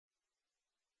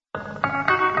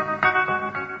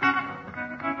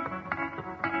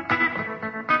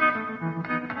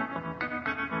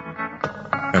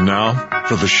And now,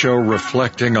 for the show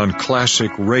reflecting on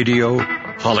classic radio,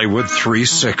 Hollywood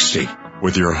 360,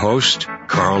 with your host,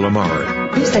 Carl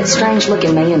Amari. Who's that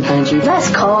strange-looking man behind you? That's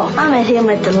Carl. I met him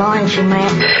at the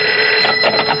laundromat.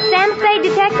 Sam Spade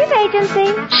Detective Agency.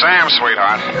 Sam,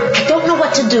 sweetheart. I don't know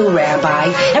what to do,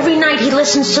 Rabbi. Every night he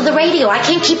listens to the radio. I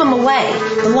can't keep him away.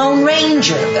 The Lone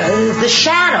Ranger, the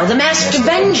Shadow, the Masked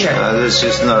Avenger. This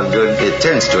is not good. It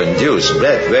tends to induce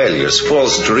bad values,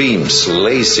 false dreams,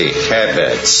 lazy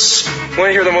habits. Want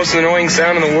to hear the most annoying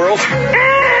sound in the world? Guys!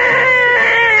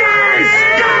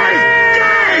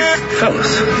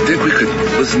 Fellas, think we could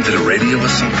listen to the radio or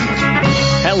something?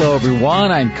 Hello,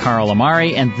 everyone. I'm Carl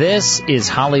Amari, and this is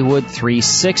Hollywood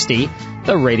 360,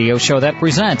 the radio show that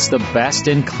presents the best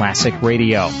in classic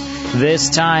radio. This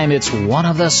time, it's one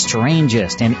of the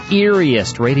strangest and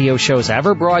eeriest radio shows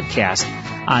ever broadcast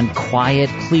on Quiet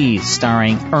Please,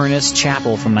 starring Ernest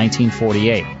Chapple from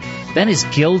 1948. Then is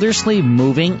Gildersleeve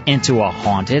moving into a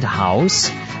haunted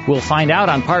house? We'll find out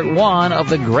on part one of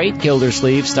The Great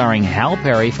Gildersleeve, starring Hal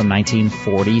Peary from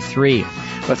 1943.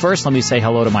 But first, let me say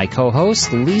hello to my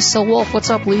co-host, Lisa Wolf. What's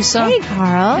up, Lisa? Hey,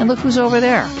 Carl. And look who's over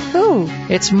there. Who?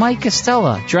 It's Mike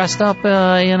Costello, dressed up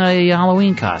in a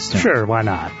Halloween costume. Sure, why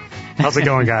not? How's it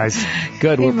going, guys?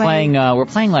 Good. Hey, We're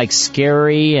playing like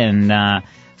scary and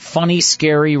funny,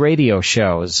 scary radio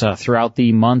shows throughout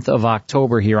the month of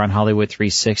October here on Hollywood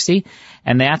 360.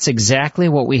 And that's exactly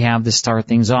what we have to start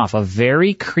things off. A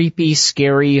very creepy,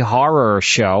 scary horror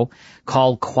show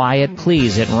called Quiet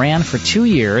Please. It ran for 2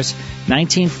 years,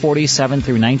 1947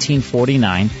 through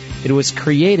 1949. It was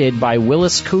created by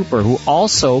Willis Cooper, who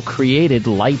also created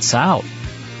Lights Out.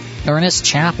 Ernest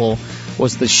Chapple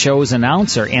was the show's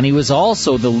announcer, and he was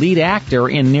also the lead actor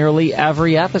in nearly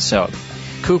every episode.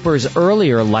 Cooper's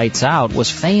earlier Lights Out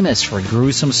was famous for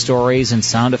gruesome stories and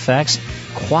sound effects.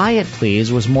 Quiet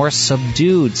Please was more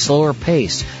subdued, slower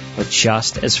paced, but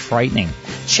just as frightening.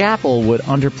 Chapple would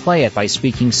underplay it by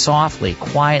speaking softly,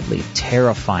 quietly,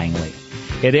 terrifyingly.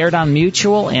 It aired on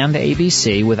Mutual and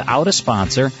ABC without a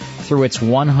sponsor through its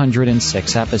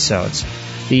 106 episodes.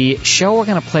 The show we're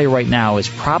going to play right now is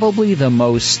probably the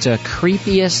most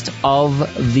creepiest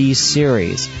of these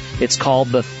series. It's called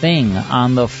The Thing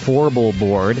on the Fourble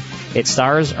Board. It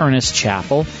stars Ernest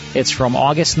Chapple. It's from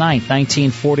August 9th,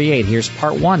 1948. Here's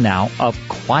part one now of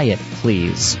Quiet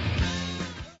Please.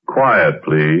 Quiet,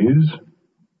 please.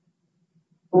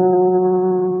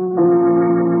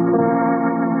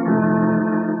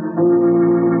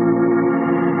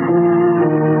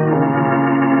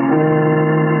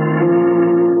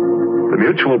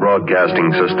 Mutual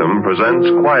Broadcasting System presents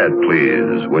Quiet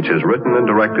Please, which is written and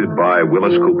directed by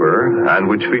Willis Cooper and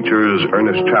which features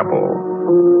Ernest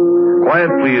Chapple. Quiet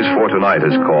Please for tonight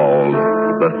is called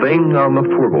The Thing on the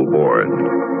Fourble Board.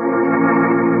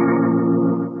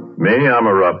 Me, I'm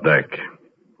a roughneck.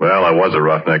 Well, I was a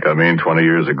roughneck, 20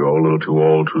 years ago. A little too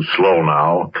old, too slow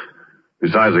now.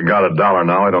 Besides, I got $1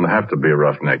 now. I don't have to be a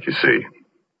roughneck, you see.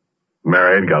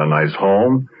 Married, got a nice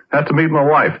home. Had to meet my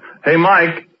wife. Hey,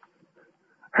 Mike!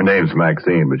 Her name's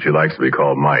Maxine, but she likes to be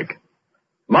called Mike.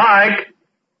 Mike!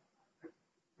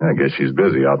 I guess she's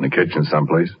busy out in the kitchen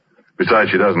someplace.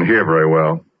 Besides, she doesn't hear very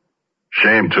well.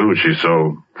 Shame, too, she's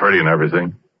so pretty and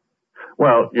everything.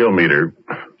 Well, you'll meet her.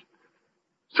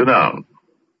 Sit down.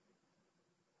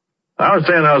 I was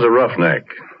saying I was a roughneck.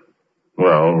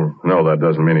 Well, no, that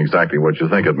doesn't mean exactly what you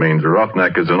think it means. A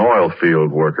roughneck is an oil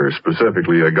field worker,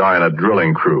 specifically a guy in a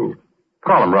drilling crew.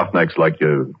 Call them roughnecks like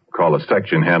you call a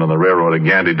section hand on the railroad a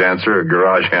gandy dancer, a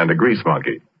garage hand a grease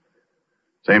monkey.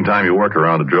 Same time you work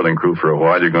around a drilling crew for a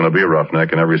while, you're going to be a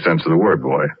roughneck in every sense of the word,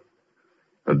 boy.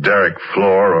 A derrick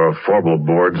floor or a Fourble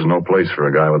board is no place for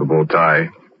a guy with a bow tie.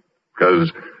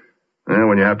 Because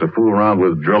when you have to fool around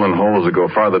with drilling holes that go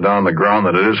farther down the ground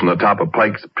than it is from the top of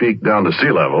Pike's Peak down to sea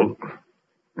level,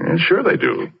 sure they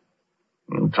do.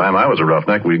 The time I was a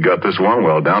roughneck, we got this one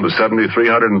well down to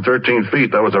 7,313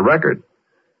 feet. That was a record.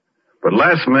 But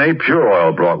last May, Pure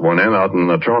Oil brought one in out in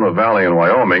the Natrona Valley in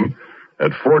Wyoming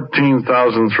at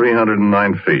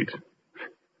 14,309 feet.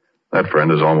 That,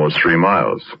 friend, is almost 3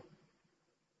 miles.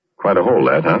 Quite a hole,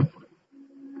 that, huh?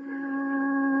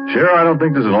 Sure, I don't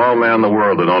think there's an oil man in the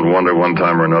world that don't wonder one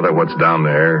time or another what's down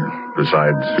there,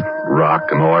 besides rock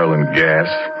and oil and gas.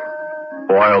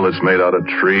 Oil that's made out of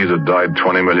trees that died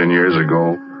 20 million years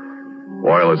ago.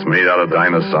 Oil that's made out of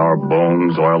dinosaur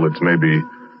bones. Oil that's maybe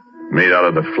made out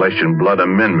of the flesh and blood of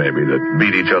men, maybe, that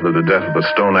beat each other to death with a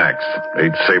stone axe,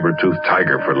 ate saber-toothed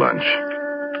tiger for lunch.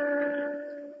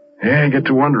 Yeah, you get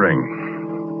to wondering.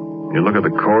 You look at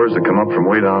the cores that come up from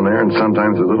way down there, and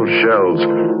sometimes the little shells,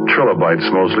 trilobites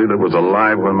mostly, that was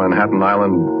alive when Manhattan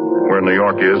Island, where New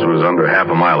York is, was under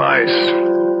half a mile of ice.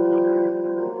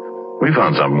 We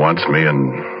found something once, me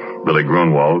and Billy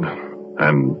Grunwald,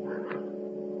 and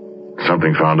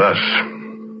something found us.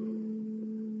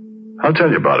 I'll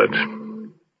tell you about it.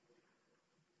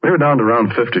 We were down to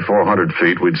around 5,400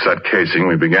 feet. We'd set casing.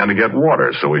 We began to get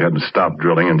water, so we had to stop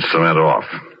drilling and cement off.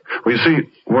 Well, you see,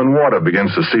 when water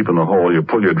begins to seep in the hole, you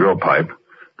pull your drill pipe,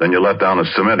 then you let down a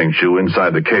cementing shoe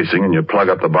inside the casing, and you plug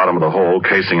up the bottom of the hole,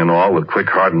 casing and all, with quick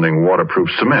hardening waterproof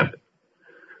cement.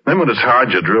 Then when it's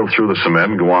hard, you drill through the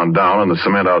cement and go on down, and the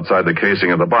cement outside the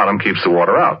casing at the bottom keeps the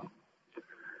water out.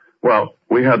 Well,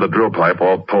 we had the drill pipe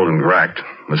all pulled and racked.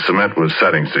 The cement was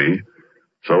setting, see,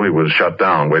 so we was shut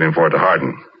down, waiting for it to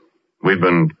harden. We'd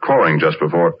been coring just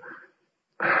before.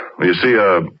 Well, you see,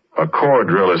 a core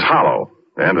drill is hollow,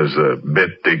 and as the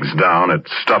bit digs down, it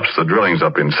stuffs the drillings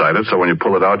up inside it, so when you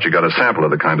pull it out, you got a sample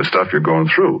of the kind of stuff you're going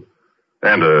through.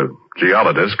 And a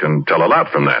geologist can tell a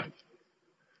lot from that.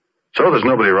 So there's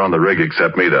nobody around the rig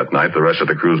except me that night. The rest of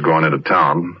the crew's going into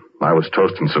town. I was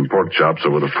toasting some pork chops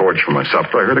over the porch for my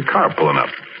supper. I heard a car pulling up.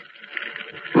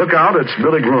 Look out, it's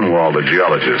Billy Grunwald, the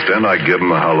geologist, and I give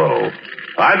him a hello.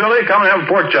 Hi, Billy, come and have a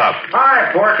pork chop.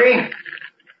 Hi, Porky.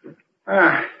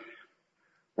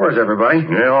 Where's everybody?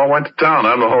 They all went to town.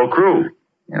 I'm the whole crew.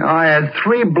 You know, I had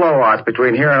 3 blowouts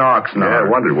between here and Oxnard. Yeah, I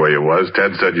wondered where you was.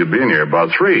 Ted said you'd been here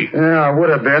about 3. Yeah, I would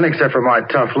have been, except for my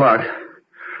tough luck.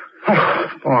 Oh,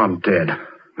 I'm dead.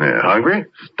 Yeah, hungry?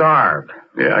 Starved.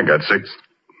 Yeah, I got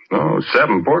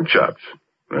 7 pork chops.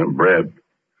 And bread.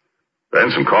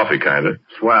 And some coffee, kind of.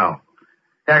 Swell.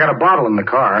 Yeah, I got a bottle in the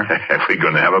car. We're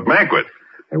going to have a banquet.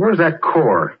 Hey, where's that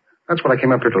core? That's what I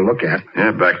came up here to look at.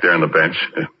 Yeah, back there on the bench.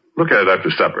 Look at it after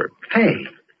supper. Hey.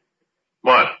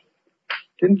 What?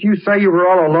 Didn't you say you were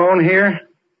all alone here?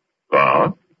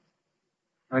 I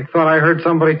thought I heard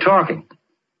somebody talking.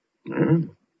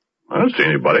 I don't see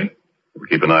anybody.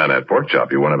 Keep an eye on that pork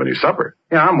chop. You won't have any supper.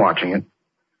 Yeah, I'm watching it.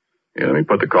 Yeah, let me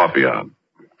put the coffee on.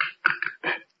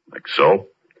 Like so.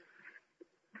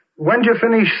 When'd you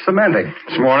finish cementing?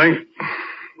 This morning.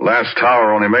 Last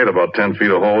tower only made about 10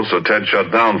 feet of holes, so Ted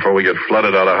shut down before we get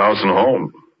flooded out of house and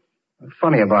home.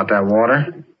 Funny about that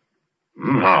water.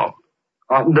 How?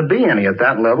 Oughtn't to be any at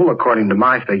that level, according to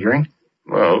my figuring.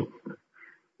 Well,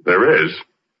 there is.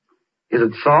 Is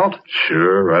it salt?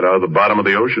 Sure, right out of the bottom of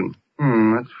the ocean.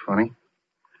 That's funny.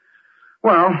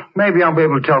 Well, maybe I'll be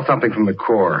able to tell something from the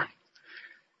core.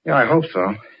 Yeah, I hope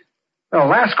so. Well,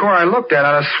 last core I looked at,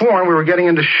 I'd have sworn we were getting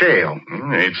into shale.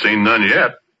 Ain't seen none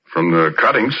yet, from the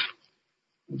cuttings.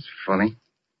 That's funny.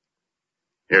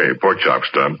 Here, your pork chop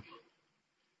stub.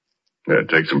 Yeah,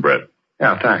 take some bread.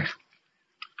 Yeah, thanks.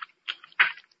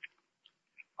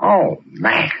 Oh,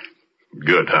 man.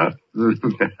 Good, huh?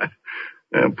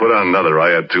 Yeah, put on another.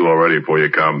 I had 2 already before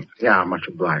you come. Yeah, much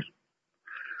obliged.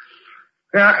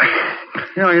 Yeah,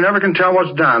 you never can tell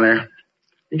what's down there.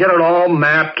 You get it all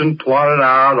mapped and plotted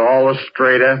out, all the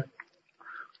strata.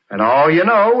 And all you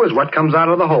know is what comes out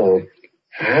of the hole.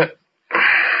 Yeah.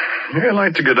 I'd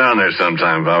like to go down there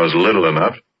sometime if I was little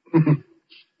enough.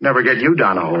 Never get you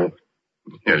down a hole.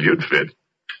 Yeah, you'd fit.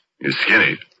 You're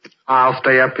skinny. I'll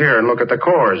stay up here and look at the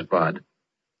cores, Bud.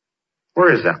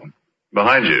 Where is that one?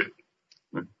 Behind you.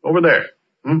 Over there.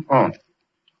 Oh.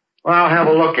 Well, I'll have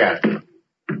a look at it.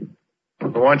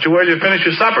 Well, why don't you wait till you finish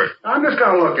your supper? I'm just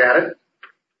going to look at it.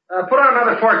 Put on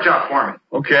another pork chop for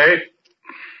me. Okay.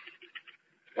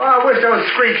 Well, I wish those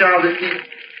screech owls would keep...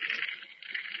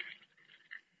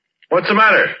 What's the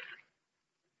matter?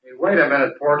 Hey, wait a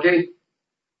minute, Porky.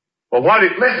 Well, what...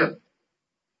 Listen.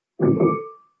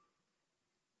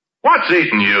 What's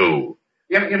eating you?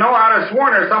 You know, I'd have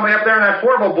sworn there's somebody up there in that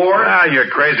Fourble Board. You're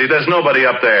crazy. There's nobody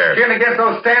up there. Can't against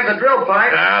those stands of drill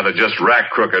pipe. They're just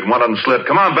rack crooked. One of them slipped.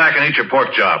 Come on back and eat your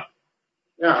pork chop.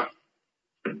 Yeah.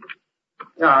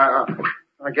 Yeah,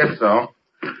 I guess so.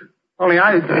 Only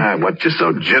what you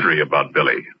so jittery about,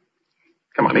 Billy?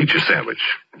 Come on, eat your sandwich.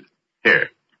 Here.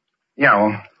 Yeah,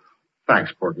 well,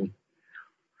 thanks, Porky.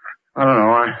 I don't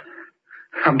know.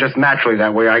 I'm just naturally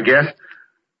that way, I guess.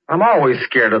 I'm always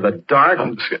scared of the dark.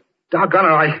 Doggone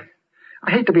it,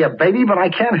 I hate to be a baby, but I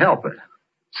can't help it.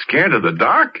 Scared of the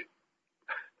dark?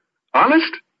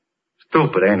 Honest?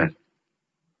 Stupid, ain't it?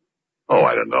 Oh,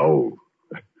 I don't know.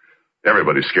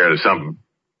 Everybody's scared of something.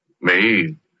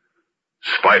 Me.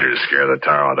 Spiders scare the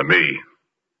tar out of me.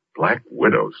 Black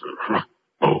widows.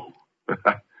 Oh.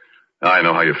 I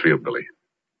know how you feel, Billy.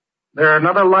 There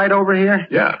another light over here?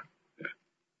 Yeah.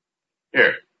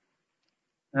 Here.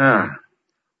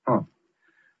 Oh,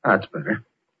 that's better.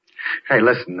 Hey,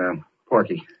 listen,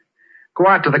 Porky. Go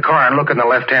out to the car and look in the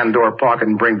left-hand door pocket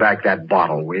and bring back that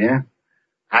bottle, will you?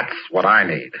 That's what I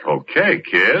need. Okay,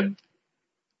 kid.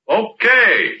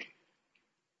 Okay.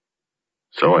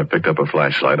 So I picked up a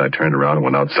flashlight, I turned around and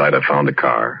went outside. I found a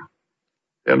car.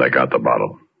 And I got the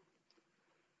bottle.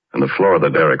 And the floor of the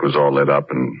derrick was all lit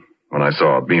up, and when I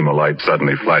saw a beam of light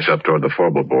suddenly flash up toward the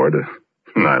Fourble Board,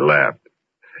 and I laughed.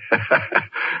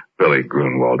 Billy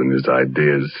Grunwald and his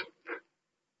ideas.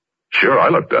 Sure, I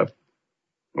looked up.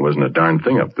 There wasn't a darn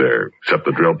thing up there, except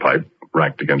the drill pipe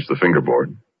racked against the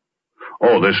fingerboard.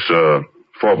 Oh, this,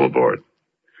 Fourble Board.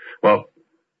 Well,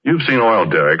 you've seen oil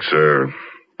derricks, or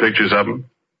pictures of them?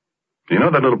 Do you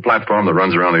know that little platform that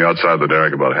runs around the outside of the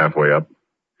derrick about halfway up?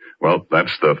 Well,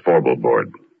 that's the Fourble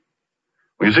Board.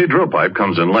 Well, you see, drill pipe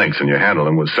comes in lengths, and you handle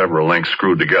them with several lengths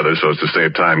screwed together so as to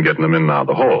save time getting them in and out of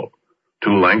the hole.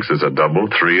 2 lengths is a double,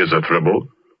 3 is a triple,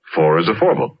 4 is a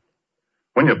fourble.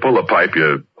 When you pull the pipe,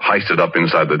 you heist it up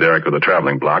inside the derrick with a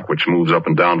traveling block, which moves up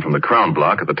and down from the crown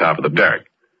block at the top of the derrick.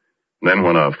 Then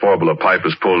when a fourble of pipe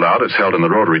is pulled out, it's held in the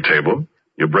rotary table.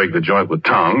 You break the joint with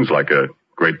tongs, like a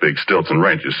great big Stilton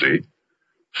wrench, you see.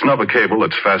 Snub a cable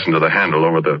that's fastened to the handle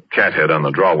over the cathead on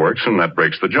the drawworks, and that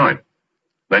breaks the joint.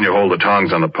 Then you hold the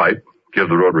tongs on the pipe, give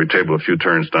the rotary table a few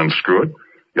turns to unscrew it.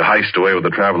 You heist away with the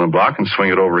traveling block and swing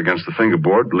it over against the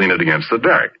fingerboard, lean it against the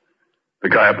derrick. The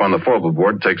guy up on the Fourble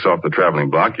Board takes off the traveling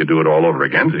block. You do it all over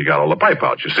again till you got all the pipe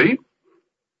out, you see?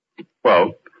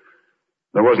 Well,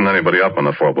 there wasn't anybody up on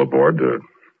the Fourble Board,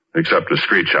 except a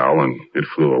screech owl, and it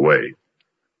flew away.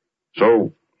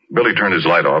 So Billy turned his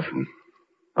light off, and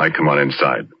I come on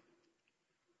inside.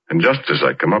 And just as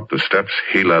I come up the steps,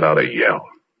 he let out a yell.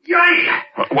 Yay!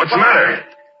 What's the matter?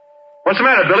 What's the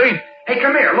matter, Billy? Hey,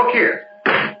 come here. Look here.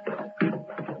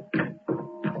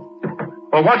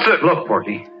 Well, what's it? Look,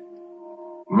 Porky.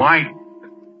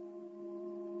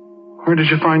 Where did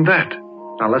you find that?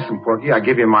 Now, listen, Porky, I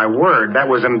give you my word. That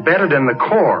was embedded in the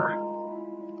core.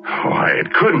 Why,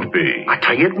 it couldn't be. I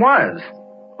tell you it was.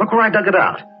 Look where I dug it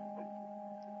out.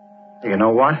 You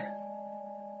know what?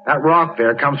 That rock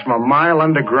there comes from a mile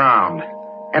underground.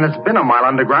 And it's been a mile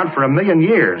underground for 1,000,000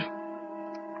 years.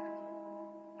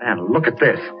 And look at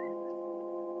this.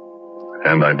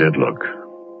 And I did look.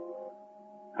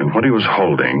 And what he was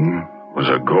holding was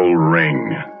a gold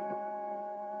ring.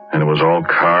 And it was all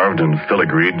carved and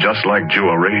filigreed just like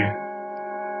jewelry.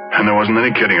 And there wasn't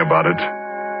any kidding about it.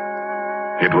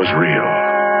 It was real.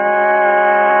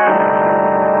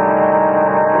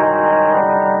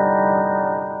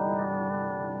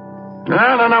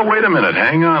 No, wait a minute.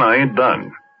 Hang on, I ain't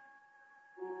done.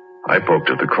 I poked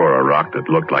at the core of rock that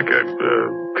looked like a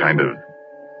kind of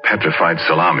petrified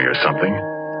salami or something.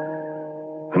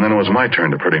 And then it was my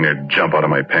turn to pretty near jump out of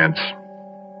my pants.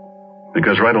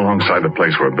 Because right alongside the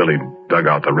place where Billy dug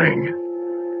out the ring,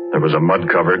 there was a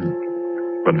mud-covered,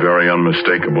 but very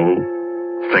unmistakable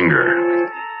finger.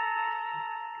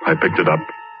 I picked it up,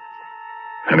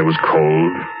 and it was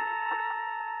cold,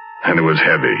 and it was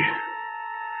heavy,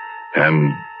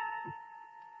 and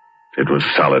it was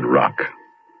solid rock.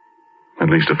 At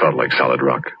least it felt like solid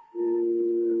rock.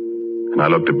 And I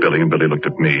looked at Billy, and Billy looked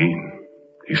at me.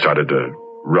 He started to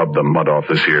rub the mud off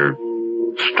this here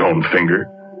stone finger.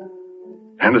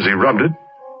 And as he rubbed it,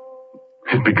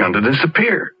 it begun to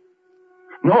disappear.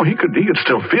 No, he could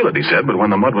still feel it, he said, but when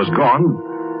the mud was gone,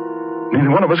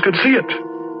 neither one of us could see it.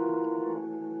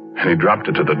 And he dropped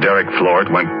it to the derrick floor.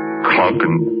 It went clunk,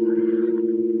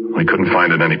 and we couldn't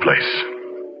find it any place.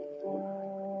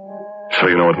 So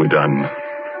you know what we done?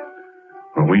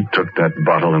 Well, we took that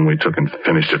bottle and we took and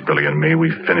finished it, Billy and me.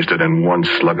 We finished it in one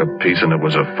slug apiece, and it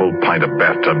was a full pint of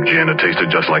bathtub gin. It tasted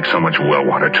just like so much well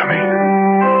water to me.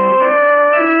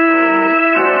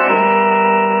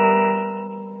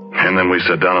 And then we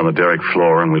sat down on the derrick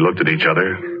floor and we looked at each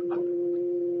other.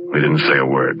 We didn't say a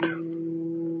word.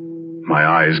 My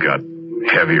eyes got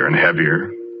heavier and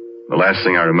heavier. The last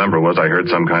thing I remember was I heard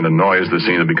some kind of noise that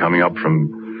seemed to be coming up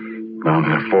from down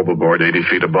the Fourble Board 80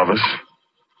 feet above us.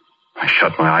 I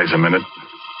shut my eyes a minute.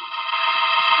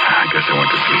 I guess I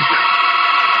went to sleep.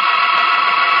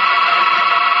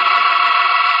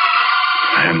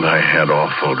 And I had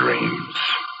awful dreams.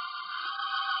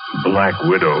 Black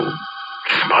widow,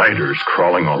 spiders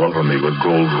crawling all over me with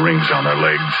gold rings on their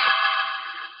legs.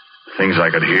 Things I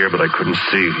could hear but I couldn't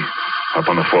see up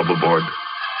on the Fourble Board.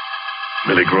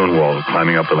 Billy Grunwald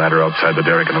climbing up the ladder outside the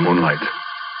derrick in the moonlight.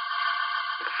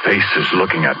 Faces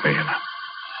looking at me, and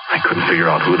I couldn't figure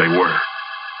out who they were.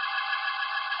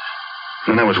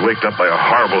 Then I was waked up by a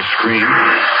horrible scream.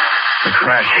 A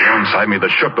crash alongside me that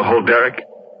shook the whole derrick.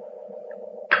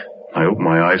 I opened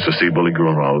my eyes to see Billy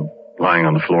Grunwald lying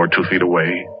on the floor 2 feet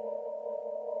away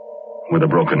with a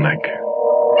broken neck.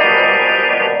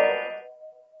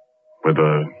 With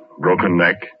a broken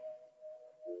neck,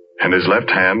 and his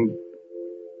left hand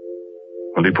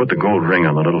Well, he put the gold ring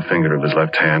on the little finger of his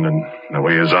left hand, and the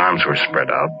way his arms were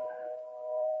spread out,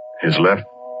 his left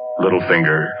little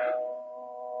finger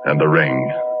and the ring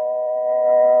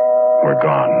were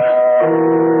gone.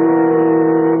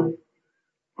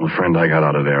 Well, friend, I got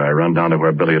out of there. I run down to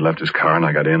where Billy had left his car, and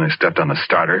I got in. I stepped on the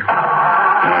starter. And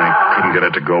I couldn't get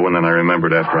it to go, and then I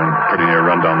remembered after I pretty near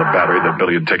run down the battery that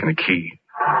Billy had taken the key.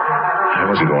 I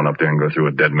wasn't going up there and go through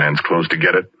a dead man's clothes to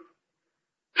get it.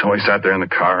 So I sat there in the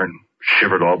car and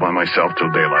shivered all by myself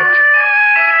till daylight.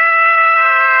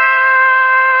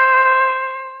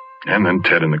 And then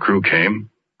Ted and the crew came.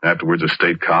 Afterwards, a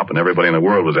state cop, and everybody in the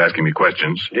world was asking me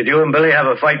questions. Did you and Billy have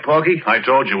a fight, Porky? I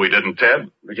told you we didn't, Ted.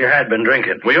 But you had been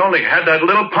drinking. We only had that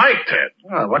little pint, Ted.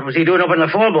 Well, what was he doing up on the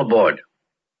Fourble Board?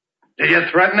 Did you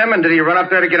threaten him, and did he run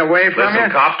up there to get away from you?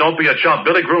 Listen, cop, don't be a chump.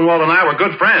 Billy Grunwald and I were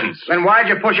good friends. Then why'd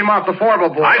you push him off the Fourble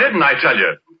Board? I didn't, I tell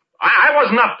you. I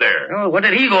wasn't up there. Oh, what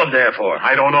did he go up there for?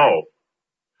 I don't know.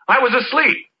 I was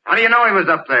asleep. How do you know he was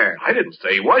up there? I didn't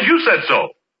say he was. You said so.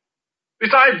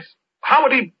 Besides, how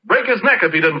would he break his neck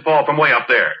if he didn't fall from way up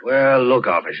there? Well, look,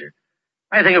 officer.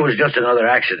 I think it was just another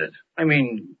accident. I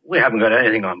mean, we haven't got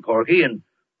anything on Porky, and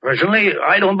personally,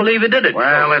 I don't believe he did it.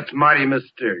 Well, it's mighty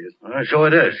mysterious. So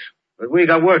it is. But we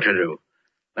got work to do.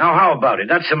 Now, how about it?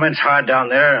 That cement's hard down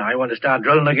there, and I want to start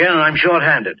drilling again, and I'm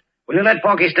short-handed. Will you let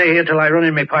Porky stay here till I run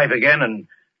in my pipe again, and,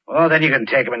 well, then you can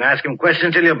take him and ask him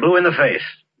questions till you're blue in the face.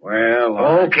 Well,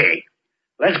 okay.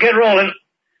 Let's get rolling.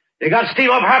 You got steam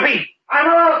up, Happy? I'm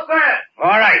all set.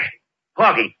 All right.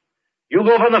 Porky, you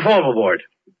go from the Fourble Board.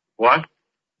 What?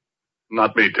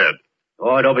 Not me, Ted.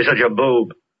 Oh, don't be such a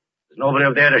boob. There's nobody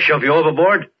up there to shove you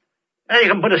overboard. And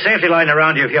you can put a safety line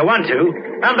around you if you want to.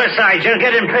 And besides, you're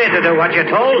getting paid to do what you're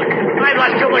told. I've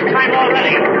lost too much time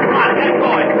already. Come on, get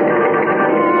going.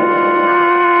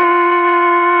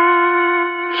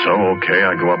 So, okay,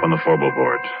 I go up on the Fourble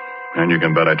Board. And you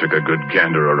can bet I took a good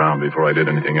gander around before I did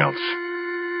anything else.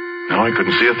 Now I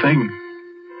couldn't see a thing.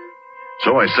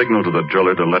 So I signaled to the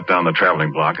driller to let down the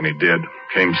traveling block, and he did.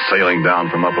 Came sailing down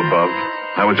from up above.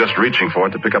 I was just reaching for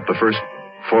it to pick up the first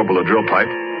Fourble of drill pipe.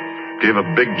 Gave a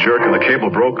big jerk, and the cable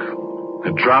broke.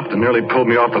 It dropped and nearly pulled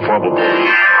me off the Fourble.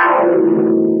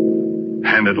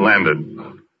 And it landed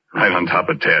right on top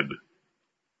of Ted.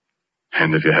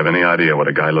 And if you have any idea what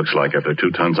a guy looks like after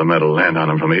 2 tons of metal land on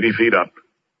him from 80 feet up,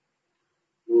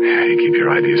 you keep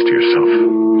your ideas to yourself.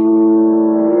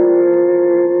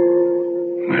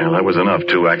 Well, that was enough.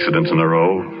 2 accidents in a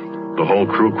row. The whole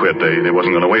crew quit. They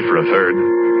wasn't going to wait for a third.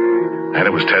 And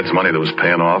it was Ted's money that was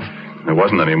paying off. There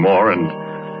wasn't any more, and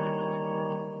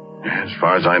as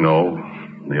far as I know,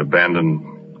 the abandoned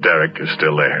derrick is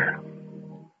still there.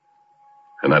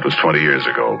 And that was 20 years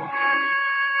ago.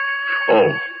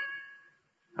 Oh,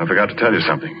 I forgot to tell you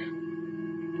something.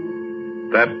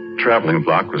 That traveling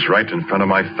block was right in front of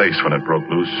my face when it broke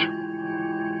loose.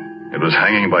 It was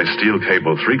hanging by steel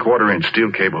cable, 3/4-inch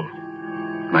steel cable.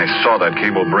 And I saw that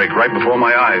cable break right before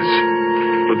my eyes.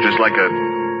 It looked just like a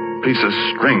piece of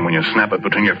string when you snap it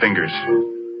between your fingers.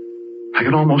 I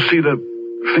could almost see the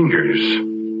fingers.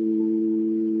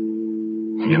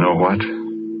 You know what?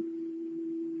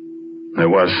 There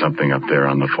was something up there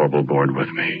on the Fourble Board with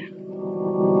me.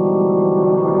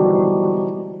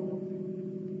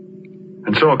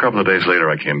 And so a couple of days later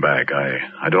I came back.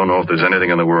 I don't know if there's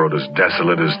anything in the world as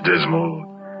desolate, as dismal,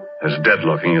 as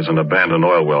dead-looking as an abandoned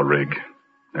oil well rig.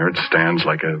 There it stands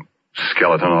like a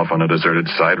skeleton off on a deserted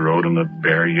side road and the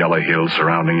bare yellow hills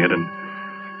surrounding it, and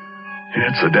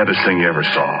it's the deadest thing you ever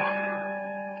saw.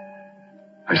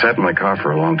 I sat in my car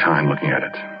for a long time looking at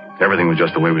it. Everything was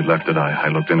just the way we'd left it. I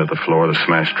looked into the floor. The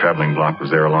smashed traveling block was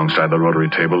there alongside the rotary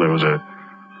table. There was a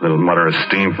little mutter of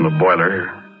steam from the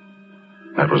boiler.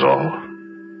 That was all.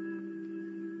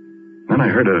 Then I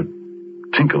heard a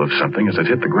tinkle of something as it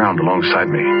hit the ground alongside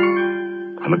me.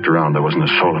 I looked around. There wasn't a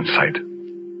soul in sight.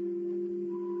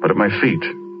 But at my feet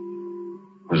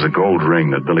was the gold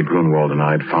ring that Billy Grunwald and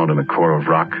I had found in the core of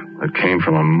rock that came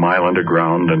from a mile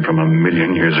underground and from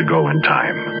 1,000,000 years ago in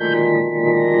time.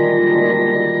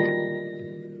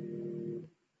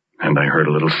 And I heard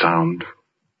a little sound.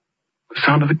 The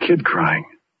sound of a kid crying.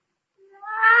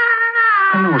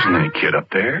 And there wasn't any kid up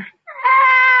there.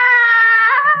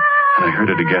 And I heard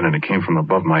it again, and it came from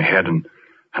above my head, and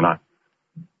I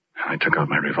took out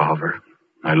my revolver.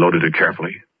 I loaded it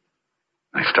carefully.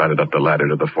 I started up the ladder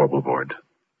to the Fourble Board.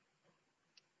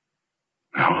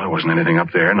 No, there wasn't anything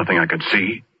up there, nothing I could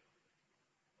see.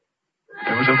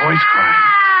 There was a voice crying.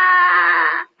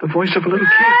 The voice of a little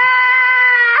kid.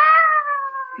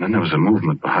 And then there was a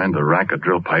movement behind the rack of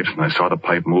drill pipes, and I saw the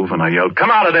pipe move, and I yelled, "Come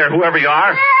out of there, whoever you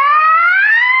are!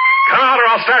 Come out or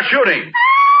I'll start shooting!"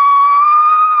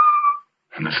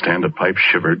 and the stand-up pipe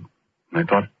shivered, and I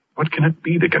thought, what can it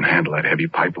be that can handle that heavy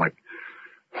pipe like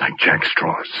jack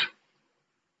straws?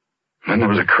 And then there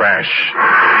was a crash.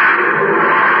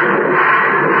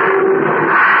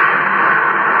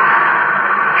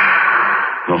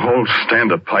 The whole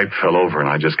stand-up pipe fell over, and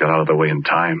I just got out of the way in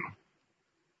time.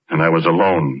 And I was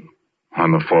alone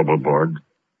on the Fourble Board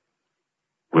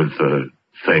with the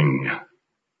thing.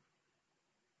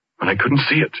 But I couldn't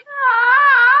see it.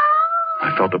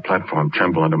 I felt the platform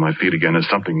tremble under my feet again as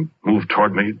something moved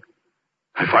toward me.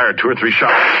 I fired 2 or 3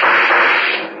 shots.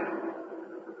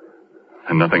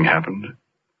 And nothing happened.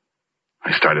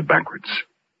 I started backwards.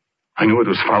 I knew it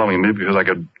was following me because I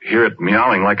could hear it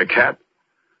meowing like a cat.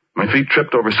 My feet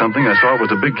tripped over something. I saw it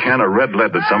was a big can of red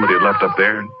lead that somebody had left up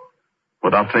there.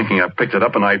 Without thinking, I picked it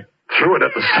up and I threw it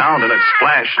at the sound and it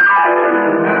splashed.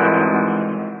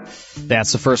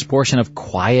 That's the first portion of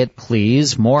Quiet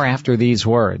Please. More after these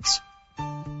words.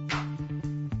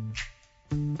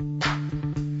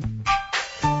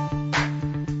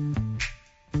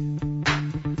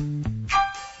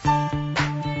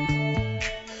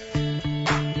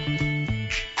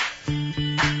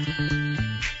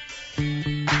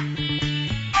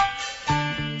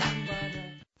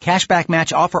 Cashback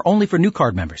match offer only for new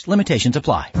card members. Limitations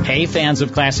apply. Hey fans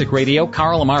of Classic Radio,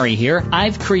 Carl Amari here.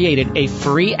 I've created a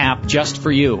free app just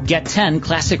for you. Get 10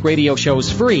 Classic Radio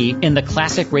shows free in the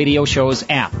Classic Radio Shows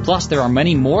app. Plus, there are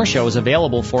many more shows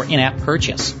available for in-app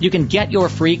purchase. You can get your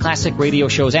free Classic Radio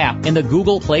Shows app in the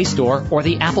Google Play Store or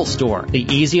the Apple Store. The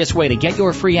easiest way to get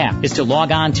your free app is to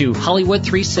log on to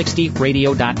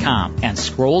Hollywood360radio.com and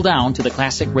scroll down to the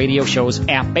Classic Radio Shows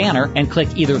app banner and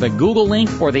click either the Google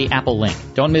link or the Apple link.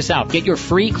 Don't miss out. Get your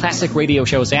free Classic Radio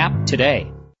Shows app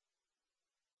today.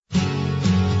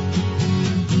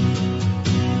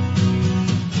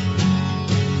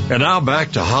 And now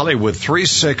back to Hollywood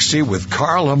 360 with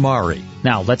Carl Amari.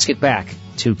 Now let's get back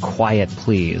to Quiet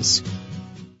Please.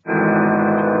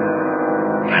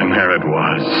 And there it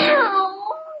was.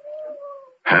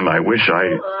 And I wish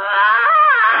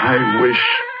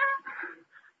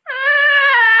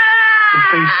the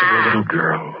face of a little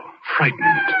girl,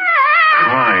 frightened,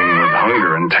 crying with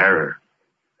hunger and terror.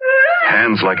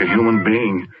 Hands like a human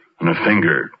being, and a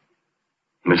finger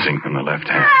missing from the left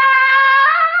hand.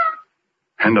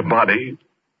 And the body.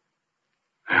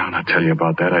 Well, I'll tell you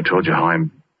about that. I told you how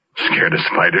I'm scared of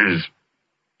spiders.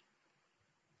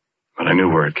 But I knew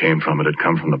where it came from. It had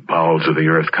come from the bowels of the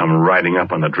earth, come riding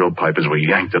up on the drill pipe as we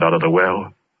yanked it out of the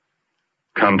well.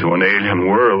 Come to an alien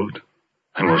world,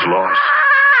 and was lost.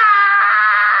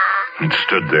 It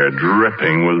stood there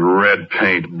dripping with red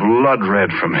paint, blood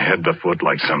red from head to foot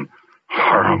like some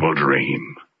horrible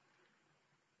dream.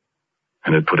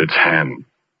 And it put its hand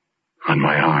on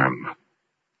my arm.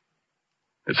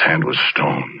 Its hand was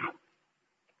stone.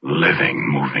 Living,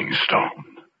 moving stone.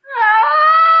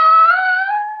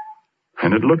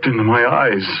 And it looked into my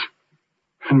eyes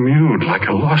and mewed like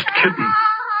a lost kitten.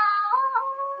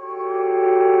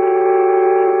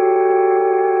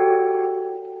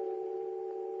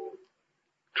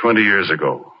 "20 years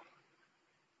ago,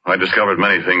 I discovered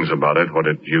many things about it, what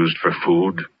it used for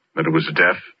food, that it was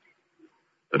deaf,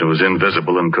 that it was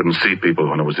invisible and couldn't see people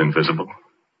when it was invisible,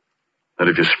 that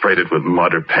if you sprayed it with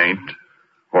mud or paint,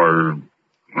 or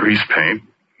grease paint,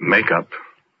 makeup,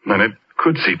 then it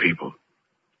could see people.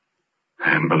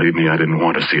 And believe me, I didn't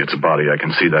want to see its body. I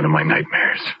can see that in my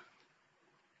nightmares.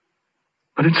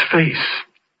 But its face,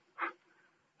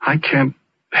 I can't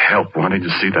help wanting to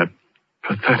see that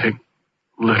pathetic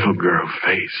little girl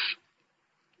face.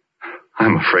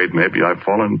 I'm afraid maybe I've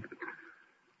fallen.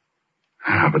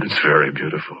 But it's very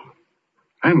beautiful.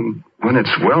 And when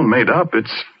it's well made up,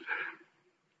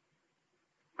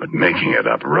 But making it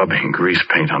up, rubbing grease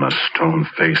paint on a stone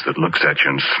face that looks at you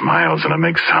and smiles, and it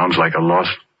makes sounds like a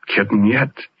lost kitten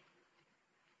yet.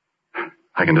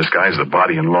 I can disguise the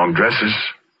body in long dresses.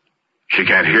 She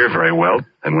can't hear very well,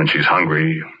 and when she's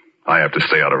hungry, I have to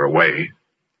stay out of her way.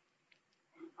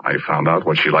 I found out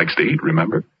what she likes to eat,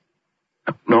 remember?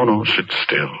 No, sit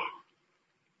still.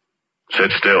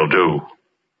 Sit still, do.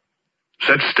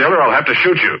 Sit still or I'll have to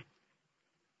shoot you.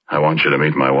 I want you to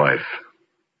meet my wife.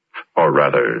 Or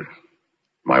rather,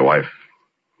 my wife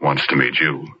wants to meet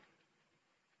you.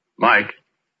 Mike!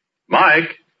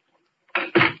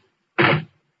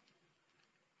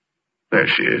 There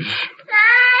she is.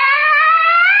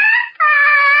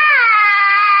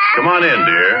 Come on in,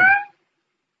 dear.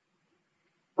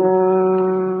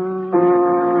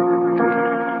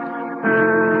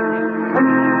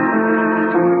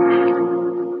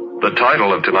 The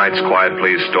title of tonight's Quiet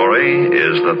Please story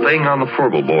is The Thing on the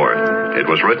Fourble Board. It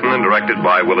was written and directed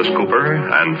by Willis Cooper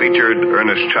and featured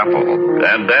Ernest Chapple.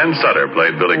 And Dan Sutter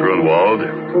played Billy Grunwald.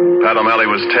 Pat O'Malley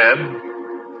was Ted.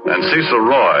 And Cecile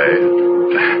Roy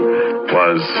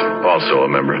was also a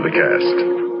member of the cast.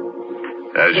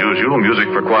 As usual, music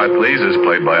for Quiet Please is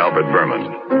played by Albert Berman.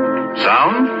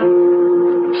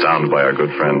 Sound by our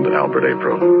good friend Albert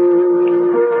April.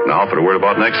 Now, for a word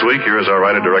about next week, here is our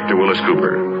writer-director, Willis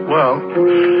Cooper. Well,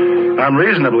 I'm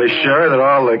reasonably sure that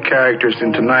all the characters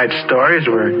in tonight's stories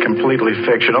were completely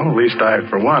fictional. At least I,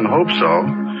 for one, hope so.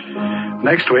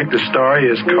 Next week, the story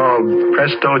is called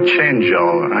Presto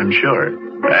Changeo, I'm sure.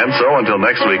 And so, until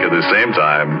next week at the same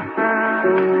time,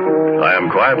 I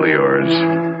am quietly yours,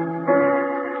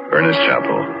 Ernest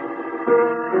Chapple.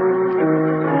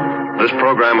 This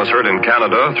program was heard in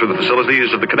Canada through the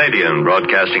facilities of the Canadian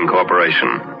Broadcasting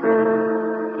Corporation.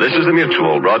 This is the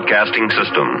Mutual Broadcasting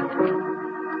System.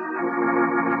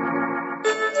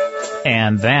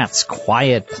 And that's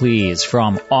Quiet Please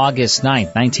from August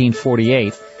 9th,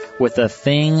 1948, with The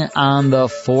Thing on the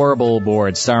Fourble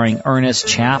Board, starring Ernest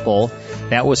Chapple.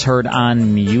 That was heard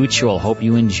on Mutual. Hope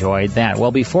you enjoyed that.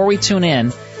 Well, before we tune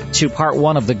in to part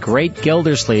one of The Great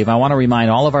Gildersleeve, I want to remind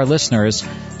all of our listeners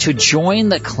to join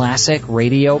the Classic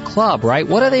Radio Club, right?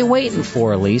 What are they waiting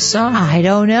for, Lisa? I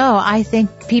don't know. I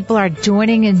think people are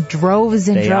joining in droves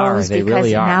and droves because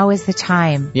really now is the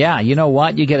time. Yeah, you know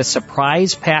what? You get a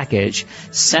surprise package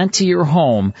sent to your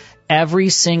home every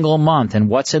single month. And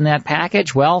what's in that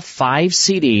package? Well, 5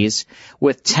 CDs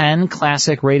with 10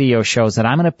 classic radio shows that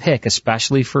I'm going to pick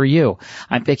especially for you.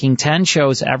 I'm picking 10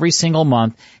 shows every single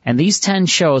month, and these 10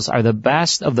 shows are the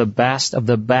best of the best of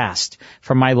the best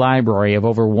from my library of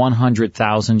over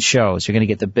 100,000 shows. You're going to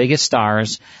get the biggest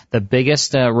stars, the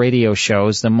biggest radio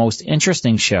shows, the most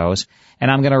interesting shows,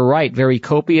 and I'm going to write very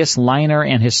copious liner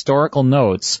and historical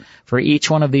notes for each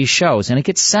one of these shows, and it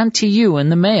gets sent to you in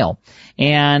the mail.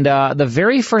 And the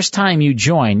very first time you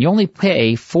join, you only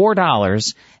pay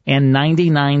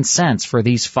 $4.99 for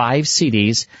these 5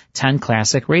 CDs, 10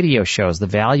 classic radio shows. The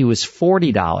value is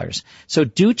 $40. So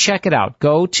do check it out.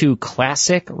 Go to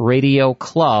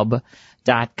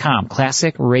classicradioclub.com,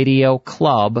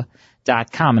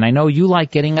 classicradioclub.com. And I know you like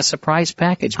getting a surprise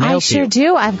package mailed I sure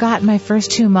do. I've got my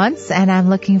first 2 months, and I'm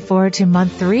looking forward to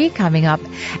month 3 coming up.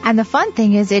 And the fun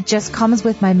thing is it just comes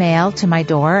with my mail to my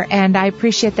door, and I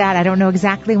appreciate that. I don't know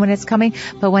exactly when it's coming,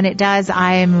 but when it does,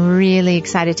 I am really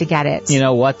excited to get it. You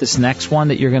know what? This next one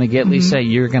that you're going to get, Lisa,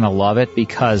 you're going to love it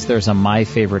because there's a My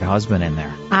Favorite Husband in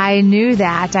there. I knew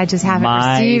that. I just haven't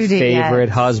received it yet. My Favorite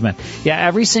Husband. Yeah,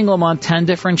 every single month, 10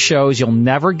 different shows. You'll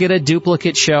never get a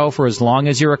duplicate show for as long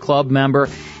as you're a club member.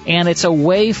 And it's a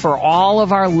way for all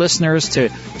of our listeners to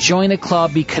join the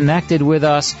club, be connected with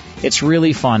us. It's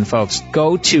really fun, folks.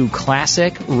 Go to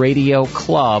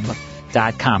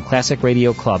classicradioclub.com,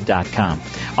 classicradioclub.com.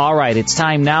 All right, it's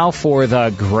time now for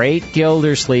the Great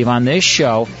Gildersleeve on this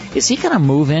show. Is he going to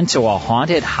move into a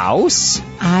haunted house?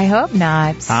 I hope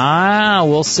not.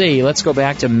 We'll see. Let's go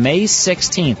back to May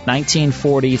 16th,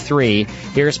 1943.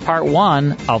 Here's part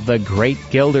 1 of the Great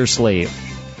Gildersleeve.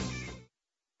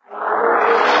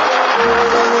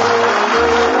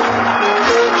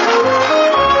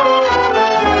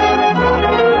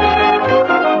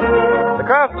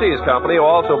 Cheese Company will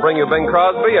also bring you Bing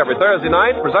Crosby every Thursday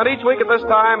night. Present each week at this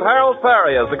time Hal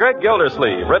Peary as the Great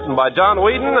Gildersleeve, written by John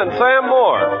Whedon and Sam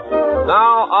Moore.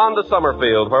 Now on to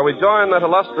Summerfield, where we join that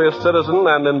illustrious citizen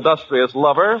and industrious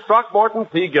lover, Throckmorton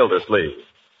P. Gildersleeve.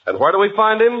 And where do we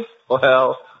find him?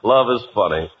 Well, love is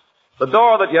funny. The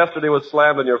door that yesterday was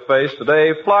slammed in your face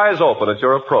today flies open at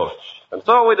your approach. And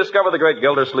so we discover the Great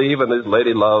Gildersleeve and his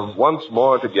lady love once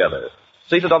more together,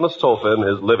 seated on the sofa in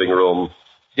his living room,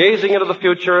 gazing into the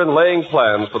future and laying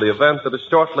plans for the event that is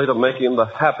shortly to make him the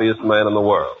happiest man in the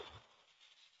world.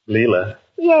 Leila.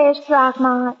 Yes,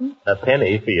 Throckmorton. A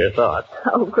penny for your thoughts.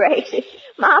 Oh, Gracie.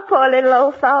 My poor little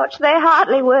old thoughts, they're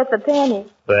hardly worth a penny.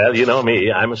 Well, you know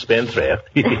me. I'm a spendthrift.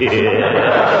 Silly.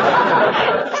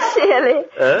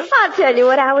 I'll tell you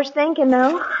what I was thinking,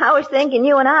 though. I was thinking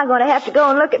you and I are going to have to go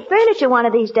and look at furniture one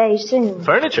of these days soon.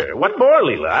 Furniture? What for,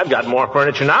 Leila? I've got more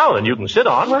furniture now than you can sit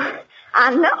on. Well,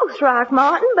 I know,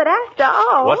 Throckmorton, but after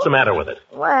all... What's the matter with it?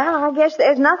 Well, I guess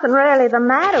there's nothing really the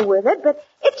matter with it, but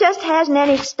it just hasn't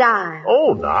any style.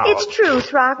 Oh, no. It's true,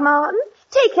 Throckmorton.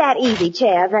 Take that easy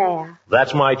chair there.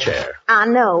 That's my chair. I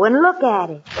know, and look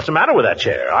at it. What's the matter with that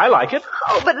chair? I like it.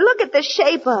 Oh, but look at the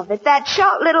shape of it, that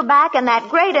short little back and that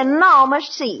great enormous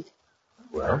seat.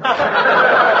 Well...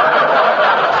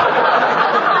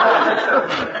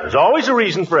 There's always a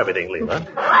reason for everything, Leila.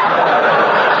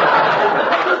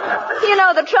 You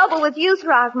know, the trouble with you,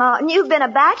 Throckmorton, you've been a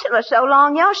bachelor so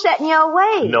long, you're set in your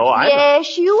ways. No, I'm...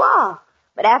 Yes, you are.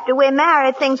 But after we're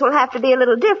married, things will have to be a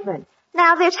little different.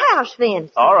 Now, this house, for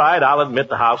instance. All right, I'll admit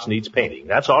the house needs painting.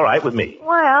 That's all right with me.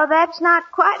 Well, that's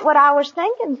not quite what I was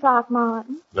thinking,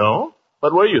 Throckmorton. No?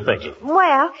 What were you thinking?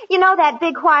 Well, you know that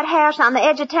big white house on the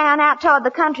edge of town out toward the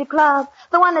country club?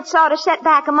 The one that's sort of set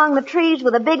back among the trees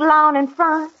with a big lawn in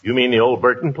front? You mean the old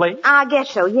Burton place? I guess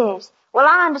so, yes. Well,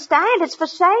 I understand it's for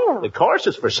sale. Of course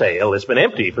it's for sale. It's been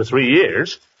empty for 3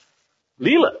 years.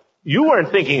 Leila, you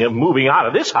weren't thinking of moving out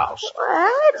of this house.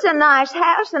 Well, it's a nice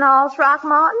house and all,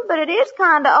 Throckmorton, but it is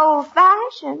kind of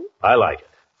old-fashioned. I like it.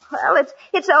 Well,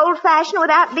 it's old-fashioned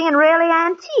without being really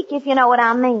antique, if you know what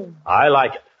I mean. I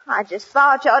like it. I just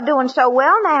thought you're doing so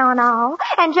well now and all.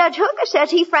 And Judge Hooker says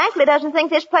he frankly doesn't think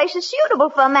this place is suitable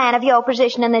for a man of your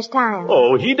position in this town.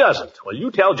 Oh, he doesn't. Well,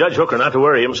 you tell Judge Hooker not to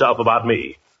worry himself about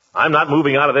me. I'm not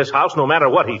moving out of this house no matter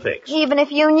what he thinks. Even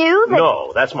if you knew that...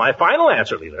 No, that's my final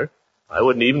answer, Leila. I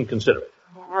wouldn't even consider it.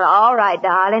 Well, all right,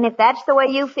 darling. If that's the way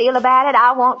you feel about it,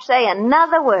 I won't say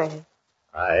another word.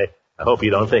 I hope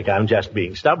you don't think I'm just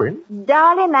being stubborn.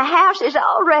 Darling, the house is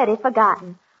already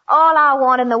forgotten. All I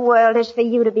want in the world is for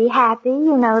you to be happy.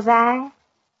 You know that.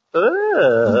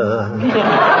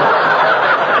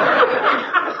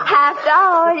 After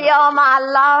all, you're my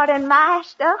lord and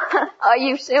master. Or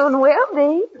you soon will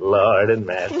be. Lord and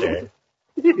master.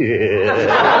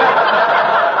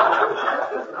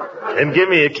 And give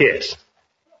me a kiss.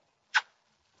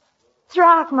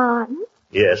 Throckmorton.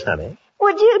 Yes, honey?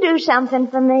 Would you do something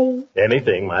for me?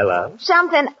 Anything, my love.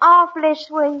 Something awfully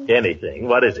sweet. Anything.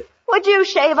 What is it? Would you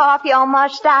shave off your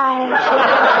mustache?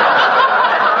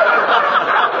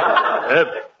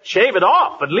 Shave it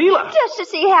off, but Leila. Just to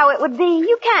see how it would be.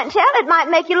 You can't tell. It might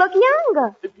make you look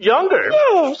younger. Younger?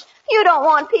 Yes. You don't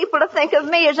want people to think of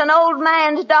me as an old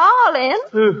man's darling.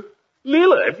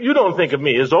 Leila, if you don't think of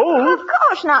me as old... Of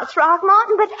course not,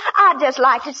 Throckmorton, but I'd just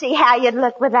like to see how you'd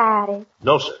look without it.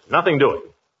 No, sir. Nothing doing.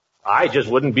 I just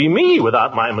wouldn't be me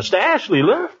without my mustache,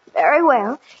 Leila. Very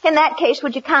well. In that case,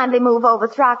 would you kindly move over,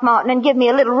 Throckmorton, and give me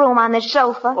a little room on this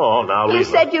sofa? Oh, now, Leila. You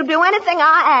said you'd do anything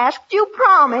I asked. You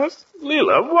promised.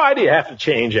 Leila, why do you have to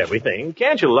change everything?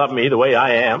 Can't you love me the way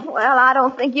I am? Well, I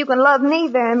don't think you can love me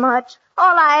very much.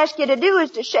 All I ask you to do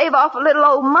is to shave off a little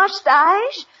old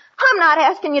mustache. I'm not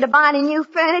asking you to buy any new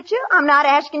furniture. I'm not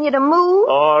asking you to move.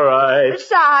 All right.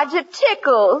 Besides, it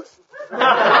tickles. All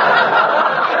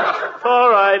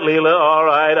right, Leila, all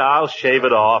right. I'll shave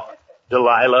it off.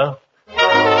 Delilah.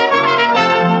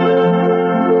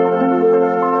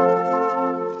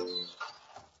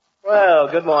 Well,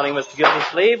 good morning, Mr.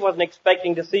 Gildersleeve. Wasn't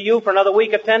expecting to see you for another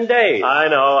week or 10 days. I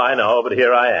know, but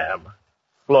here I am.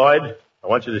 Floyd, I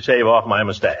want you to shave off my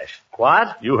mustache.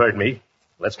 What? You heard me.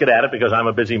 Let's get at it because I'm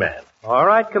a busy man. All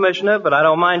right, Commissioner, but I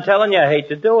don't mind telling you I hate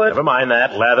to do it. Never mind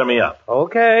that. Lather me up.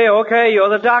 Okay, you're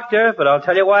the doctor, but I'll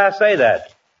tell you why I say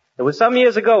that. It was some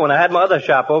years ago when I had my other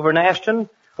shop over in Ashton.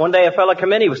 One day a fella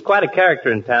come in, he was quite a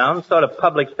character in town, sort of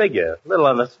public figure, a little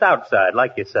on the stout side,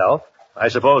 like yourself. I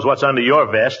suppose what's under your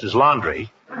vest is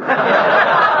laundry. No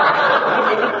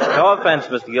offense,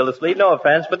 Mr. Gildersleeve, no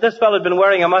offense, but this fella had been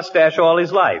wearing a mustache all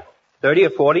his life, 30 or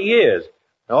 40 years.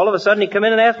 And all of a sudden he come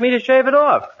in and asked me to shave it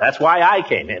off. That's why I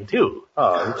came in, too.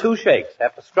 Oh, in 2 shakes.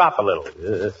 Have to strop a little.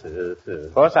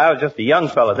 Of course, I was just a young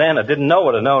fella then. I didn't know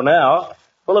what I know now.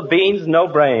 Full of beans, no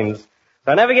brains.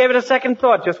 So I never gave it a second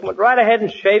thought. Just went right ahead and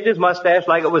shaved his mustache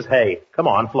like it was hay. Come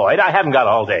on, Floyd. I haven't got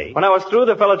all day. When I was through,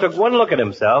 the fellow took one look at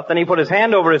himself. Then he put his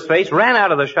hand over his face, ran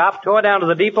out of the shop, tore down to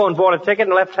the depot and bought a ticket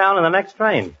and left town in the next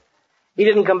train. He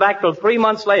didn't come back till 3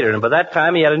 months later, and by that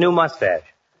time he had a new mustache.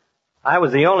 I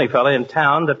was the only fella in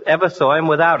town that ever saw him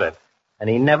without it, and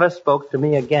he never spoke to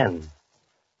me again.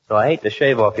 So I hate to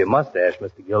shave off your mustache,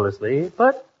 Mr. Gildersleeve,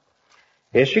 but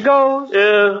here she goes.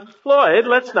 Floyd,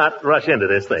 let's not rush into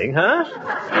this thing,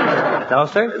 huh? No,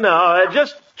 sir? No,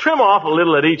 just trim off a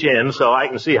little at each end so I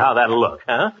can see how that'll look,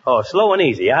 huh? Oh, slow and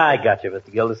easy. I got you,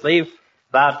 Mr. Gildersleeve.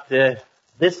 About,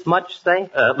 this much, say?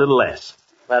 A little less.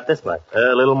 About this much? A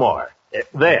little more.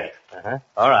 There. Uh-huh.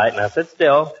 All right, now sit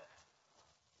still.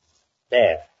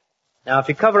 There. Now, if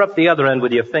you cover up the other end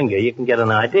with your finger, you can get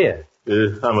an idea.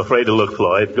 I'm afraid to look,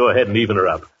 Floyd. Go ahead and even her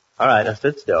up. All right, now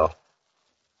sit still.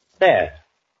 There.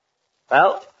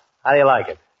 Well, how do you like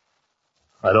it?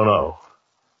 I don't know.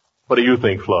 What do you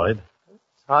think, Floyd?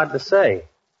 It's hard to say.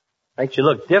 Makes you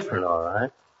look different, all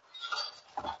right.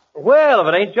 Well,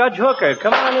 if it ain't Judge Hooker,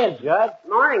 come on in, Judge.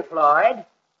 Morning, Floyd.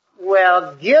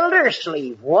 Well,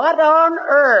 Gildersleeve, what on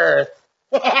earth?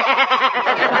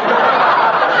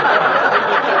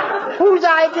 Whose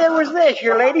idea was this,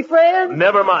 your lady friend?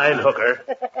 Never mind, Hooker.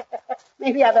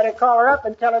 Maybe I better call her up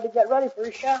and tell her to get ready for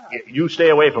a shower. You stay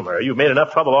away from her. You've made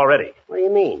enough trouble already. What do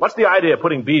you mean? What's the idea of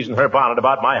putting bees in her bonnet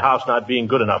about my house not being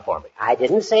good enough for me? I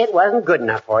didn't say it wasn't good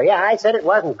enough for you. I said it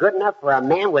wasn't good enough for a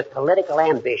man with political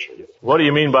ambitions. What do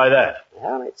you mean by that?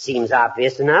 Well, it seems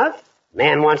obvious enough.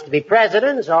 Man wants to be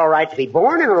president. It's all right to be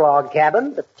born in a log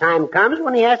cabin, but the time comes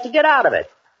when he has to get out of it.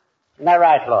 Isn't that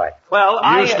right, Floyd? Well,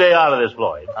 you stay out of this,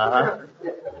 Floyd. Uh-huh.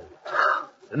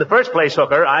 In the first place,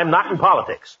 Hooker, I'm not in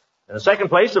politics. In the second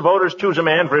place, the voters choose a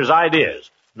man for his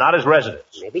ideas, not his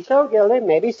residence. Maybe so, Gildy,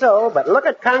 maybe so. But look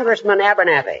at Congressman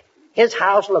Abernathy. His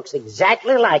house looks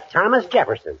exactly like Thomas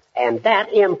Jefferson, and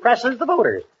that impresses the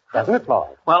voters, doesn't it,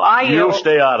 Floyd? Well, You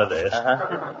stay out of this.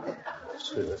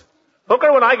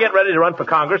 Hooker, when I get ready to run for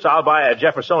Congress, I'll buy a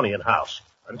Jeffersonian house.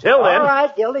 Until then... All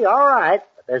right, Gildy, all right.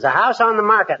 But there's a house on the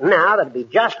market now that'll be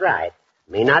just right.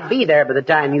 May not be there by the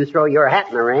time you throw your hat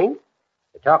in the ring.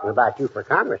 They're talking about you for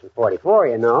Congress in 44,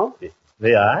 you know.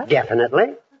 They are?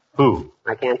 Definitely. Who?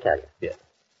 I can't tell you. Yeah.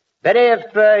 But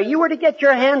if you were to get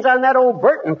your hands on that old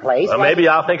Burton place... Well, maybe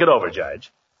I'll think it over,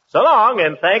 Judge. So long,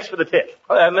 and thanks for the tip.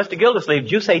 Mr. Gildersleeve,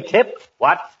 did you say tip?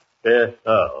 What? Here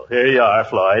you are,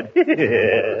 Floyd.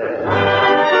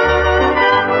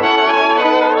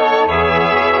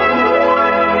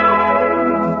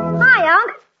 Hi,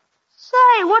 Unc.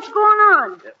 Say, what's going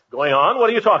on? Going on? What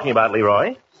are you talking about,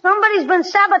 Leroy? Somebody's been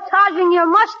sabotaging your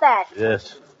mustache.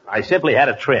 Yes. I simply had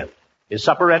a trim. Is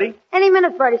supper ready? Any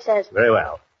minute, Bertie says. Very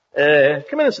well.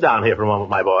 Come in and sit down here for a moment,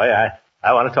 my boy.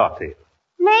 I want to talk to you.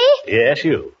 Me? Yes,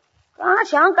 you.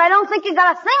 Gosh, Unc, I don't think you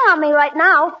got a thing on me right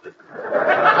now.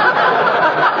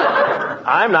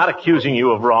 I'm not accusing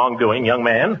you of wrongdoing, young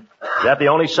man. Is that the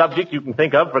only subject you can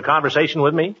think of for conversation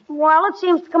with me? Well, it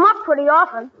seems to come up pretty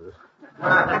often.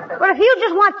 But if you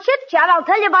just want chit-chat, I'll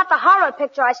tell you about the horror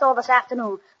picture I saw this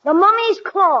afternoon. The Mummy's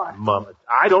Claw.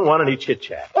 I don't want any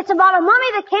chit-chat. It's about a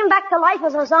mummy that came back to life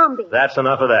as a zombie. That's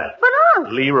enough of that. But, Unc...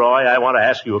 Leroy, I want to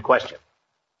ask you a question.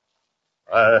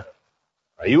 Are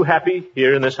you happy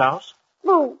here in this house?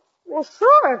 Well,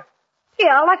 sure.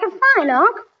 Yeah, like it's fine,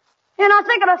 Unc. You're not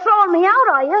thinking of throwing me out,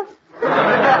 are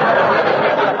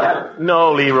you?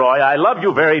 No, Leroy, I love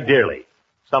you very dearly.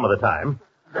 Some of the time.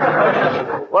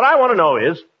 What I want to know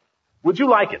is, would you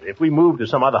like it if we moved to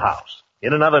some other house,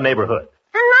 in another neighborhood?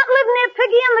 And not live near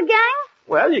Piggy and the gang?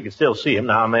 Well, you can still see him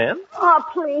now and then. Oh,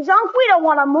 please, Unc, we don't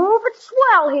want to move. It's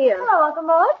swell here. Hello, Uncle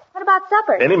Mort. What about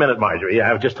supper? Any minute, Marjorie.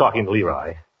 I was just talking to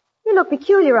Leroy. You look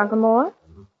peculiar, Uncle Mort.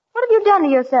 What have you done to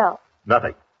yourself?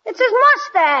 Nothing. It's his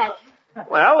mustache.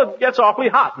 Well, it gets awfully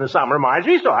hot in the summer,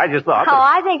 Marjorie, so I just thought... Oh,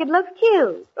 I think it looks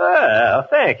cute. Well,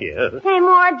 thank you. Hey,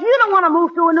 Marge, you don't want to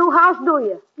move to a new house, do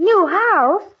you? New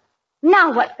house?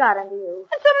 Now what's got into you?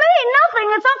 It's me, nothing.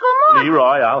 It's Uncle Mort.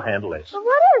 Leroy, I'll handle this. Well,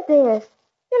 what is this?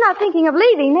 You're not thinking of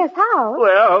leaving this house.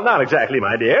 Well, not exactly,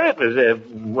 my dear. It was,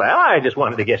 I just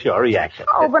wanted to get your reaction.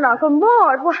 Oh, but Uncle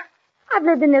Mort, I've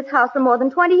lived in this house for more than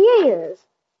 20 years.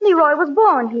 Leroy was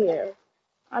born here.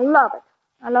 I love it.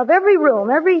 I love every room,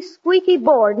 every squeaky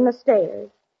board in the stairs,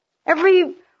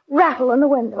 every rattle in the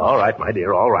window. All right, my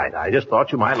dear, all right. I just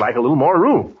thought you might like a little more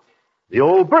room. The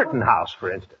old Burton house,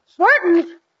 for instance. Burton's?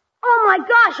 Oh, my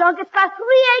gosh, Unc, it's got 3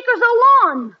 acres of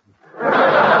lawn.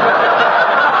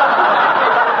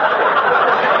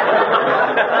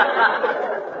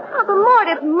 Uncle Mort,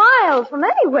 it's miles from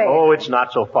anywhere. Oh, it's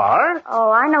not so far.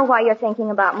 Oh, I know why you're thinking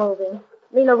about moving.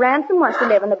 Leila Ransom wants to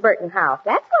live in the Burton house.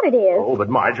 That's what it is. Oh, but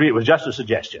Marjorie, it was just a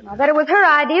suggestion. I bet it was her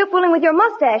idea, fooling with your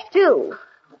mustache, too.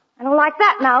 I don't like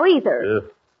that now, either.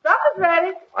 Supper's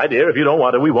ready. My dear, if you don't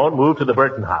want it, we won't move to the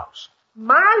Burton house.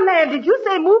 My land, did you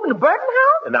say move in the Burton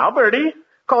house? And now, Bertie.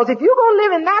 Because if you're going to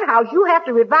live in that house, you have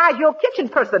to revise your kitchen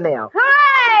personnel.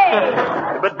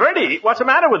 Hooray! But, Bertie, what's the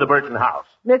matter with the Burton house?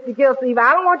 Mr. Gildersleeve,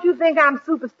 I don't want you to think I'm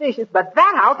superstitious, but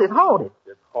that house is haunted.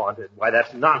 It's haunted? Why,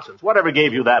 that's nonsense. Whatever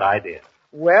gave you that idea?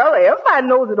 Well, everybody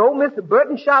knows that old Mr.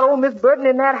 Burton shot old Miss Burton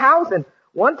in that house, and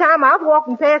one time I was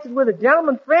walking past it with a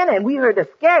gentleman friend, and we heard the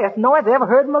scariest noise I ever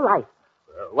heard in my life.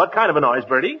 What kind of a noise,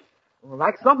 Bertie? Well,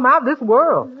 like something out of this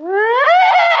world.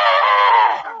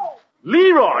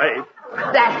 Leroy!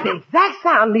 That's the exact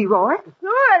sound, Leroy.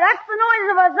 Sure, that's the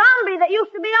noise of a zombie that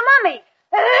used to be a mummy.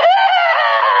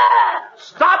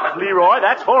 Stop it, Leroy.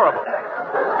 That's horrible.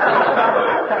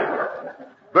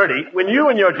 Bertie, when you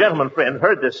and your gentleman friend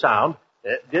heard this sound,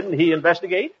 didn't he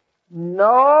investigate?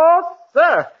 No,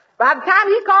 sir. By the time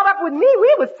he caught up with me,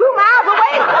 we was 2 miles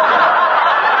away.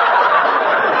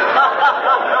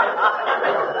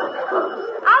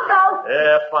 I'll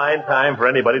go. Fine time for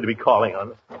anybody to be calling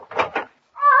on us. Oh,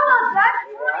 hello,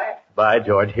 sir. By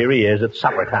George, here he is at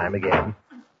supper time again.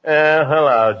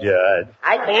 Hello, Judge.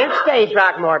 I can't stay,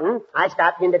 Throckmorton. I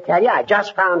stopped in to tell you I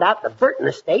just found out the Burton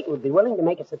estate would be willing to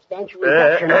make a substantial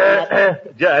reduction on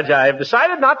that. Judge, I have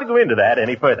decided not to go into that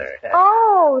any further.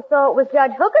 Oh, so it was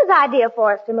Judge Hooker's idea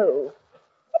for us to move.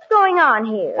 What's going on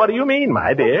here? What do you mean,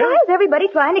 my dear? Why is everybody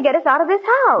trying to get us out of this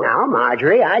house? Now,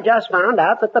 Marjorie, I just found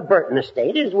out that the Burton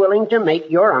estate is willing to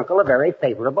make your uncle a very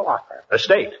favorable offer.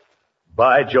 Estate?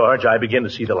 By George, I begin to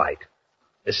see the light.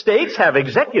 Estates have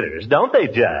executors, don't they,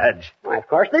 Judge? Why, of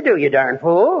course they do, you darn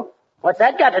fool. What's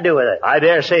that got to do with it? I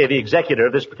dare say the executor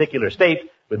of this particular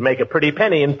estate would make a pretty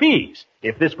penny in fees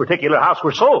if this particular house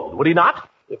were sold, would he not?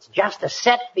 It's just a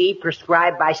set fee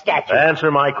prescribed by statute. Answer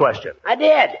my question. I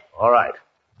did. All right.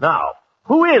 Now,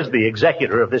 who is the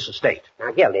executor of this estate?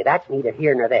 Now, Gildy, that's neither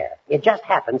here nor there. It just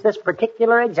happens this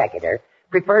particular executor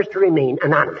prefers to remain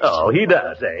anonymous. Oh, he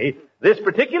does, eh? This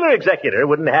particular executor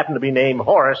wouldn't happen to be named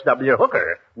Horace W.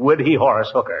 Hooker, would he,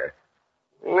 Horace Hooker?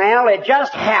 Well, it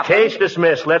just happened. Case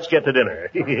dismissed. Let's get to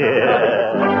dinner.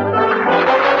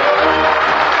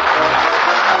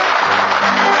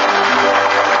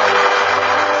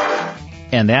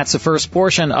 And that's the first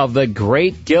portion of The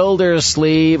Great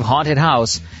Gildersleeve Haunted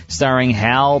House, starring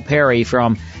Hal Peary,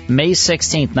 from May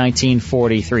 16,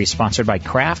 1943, sponsored by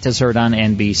Kraft, as heard on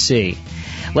NBC.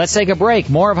 Let's take a break.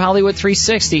 More of Hollywood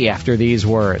 360 after these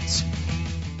words.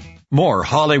 More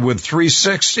Hollywood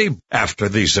 360 after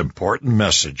these important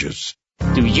messages.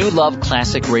 Do you love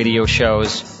classic radio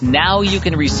shows? Now you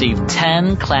can receive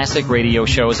 10 classic radio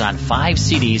shows on 5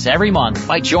 CDs every month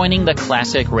by joining the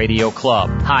Classic Radio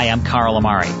Club. Hi, I'm Carl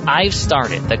Amari. I've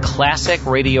started the Classic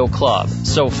Radio Club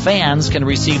so fans can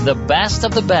receive the best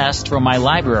of the best from my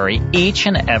library each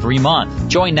and every month.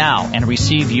 Join now and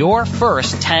receive your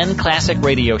first 10 classic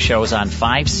radio shows on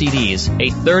 5 CDs,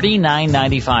 a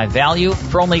 $39.95 value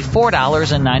for only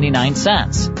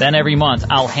 $4.99. Then every month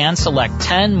I'll hand select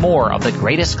 10 more of the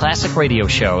greatest classic radio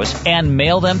shows and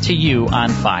mail them to you on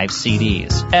 5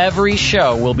 CDs. Every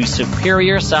show will be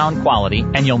superior sound quality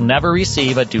and you'll never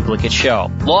receive a duplicate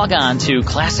show. Log on to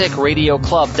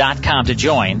ClassicRadioClub.com to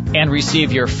join and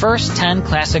receive your first 10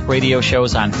 classic radio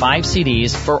shows on 5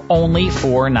 CDs for only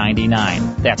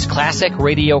 $4.99. That's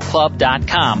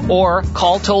ClassicRadioClub.com or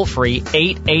call toll-free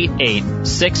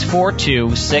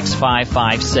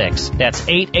 888-642-6556. That's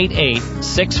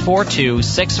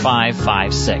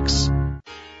 888-642-6556.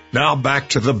 Now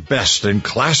back to the best in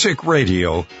classic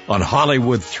radio on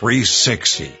Hollywood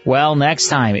 360. Well, next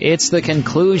time, it's the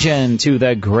conclusion to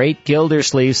The Great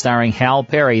Gildersleeve starring Hal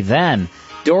Peary. Then,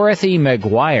 Dorothy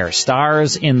McGuire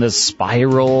stars in The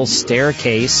Spiral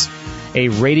Staircase, a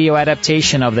radio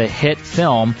adaptation of the hit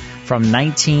film from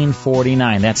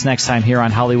 1949. That's next time here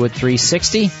on Hollywood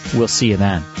 360. We'll see you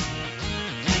then.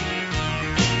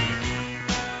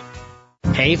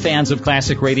 Hey fans of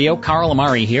classic radio, Carl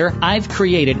Amari here. I've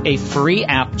created a free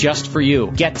app just for you.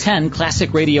 Get 10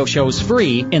 classic radio shows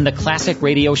free in the Classic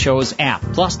Radio Shows app.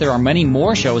 Plus, there are many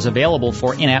more shows available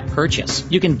for in-app purchase.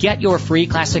 You can get your free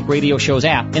Classic Radio Shows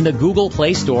app in the Google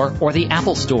Play Store or the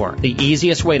Apple Store. The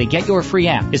easiest way to get your free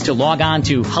app is to log on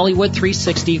to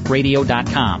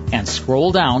Hollywood360radio.com and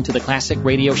scroll down to the Classic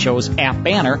Radio Shows app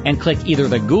banner and click either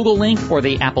the Google link or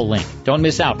the Apple link. Don't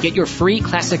miss out. Get your free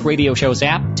Classic Radio Shows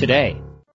app today.